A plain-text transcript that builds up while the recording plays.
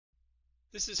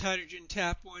This is hydrogen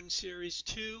tap 1 series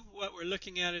 2. What we're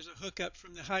looking at is a hookup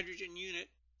from the hydrogen unit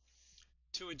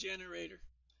to a generator.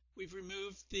 We've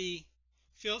removed the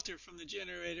filter from the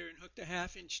generator and hooked a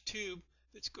 1/2-inch tube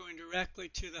that's going directly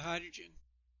to the hydrogen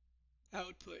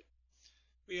output.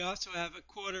 We also have a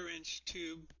 1/4-inch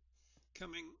tube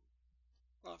coming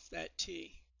off that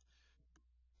T.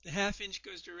 The 1/2-inch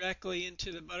goes directly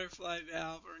into the butterfly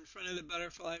valve, or in front of the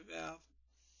butterfly valve,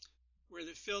 where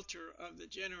the filter of the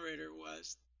generator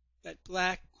was. That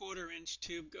black 1/4-inch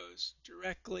tube goes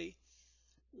directly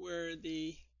where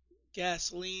the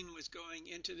gasoline was going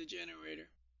into the generator,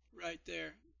 right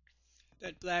there.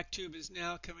 That black tube is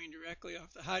now coming directly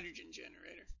off the hydrogen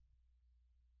generator.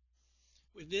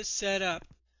 With this set up,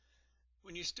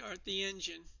 when you start the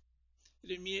engine,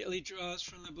 it immediately draws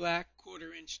from the black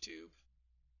 1/4-inch tube.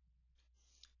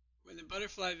 When the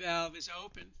butterfly valve is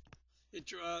open, it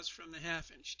draws from the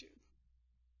 1/2-inch tube.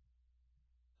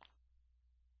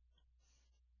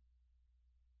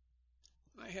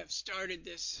 I have started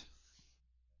this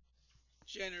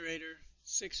generator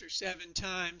 6 or 7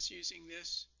 times using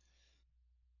this.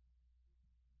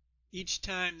 Each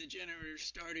time the generator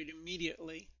started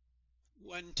immediately,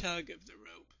 one tug of the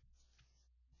rope.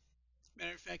 As a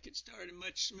matter of fact, it started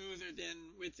much smoother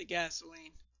than with the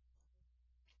gasoline.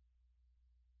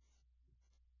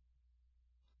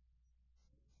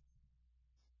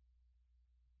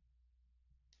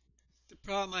 The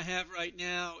problem I have right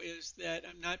now is that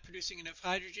I'm not producing enough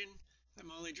hydrogen. I'm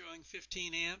only drawing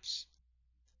 15 amps.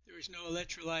 There is no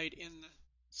electrolyte in the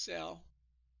cell.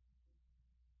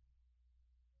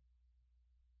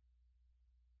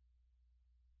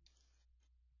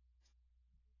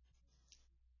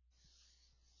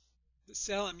 The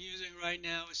cell I'm using right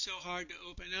now is so hard to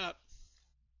open up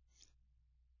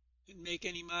and make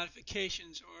any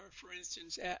modifications, or for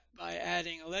instance by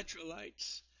adding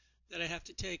electrolytes, that I have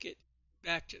to take it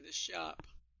back to the shop.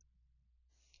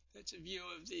 That's a view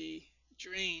of the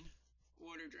drain,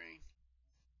 water drain.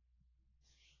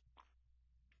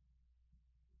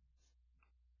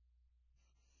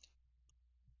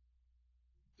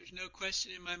 There's no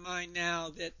question in my mind now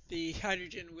that the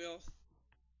hydrogen will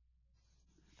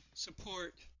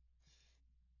support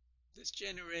this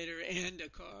generator and a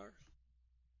car.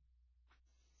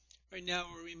 Right now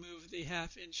we'll remove the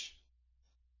 1/2-inch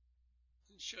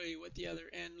and show you what the other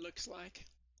end looks like.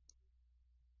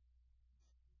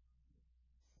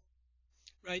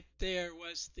 Right there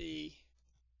was the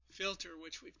filter,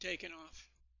 which we've taken off.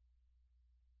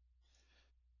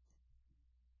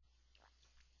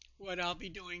 What I'll be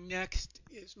doing next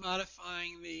is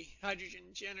modifying the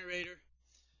hydrogen generator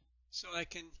so I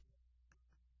can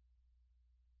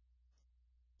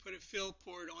put a fill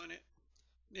port on it,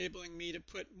 enabling me to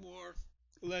put more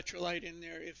electrolyte in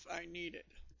there if I need it.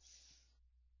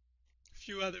 A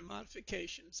few other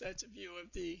modifications. That's a view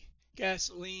of the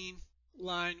gasoline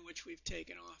line, which we've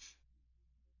taken off.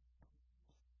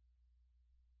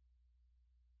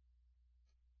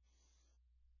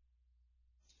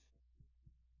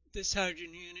 This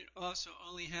hydrogen unit also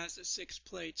only has the 6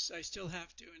 plates. I still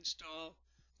have to install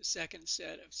the second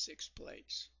set of 6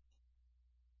 plates.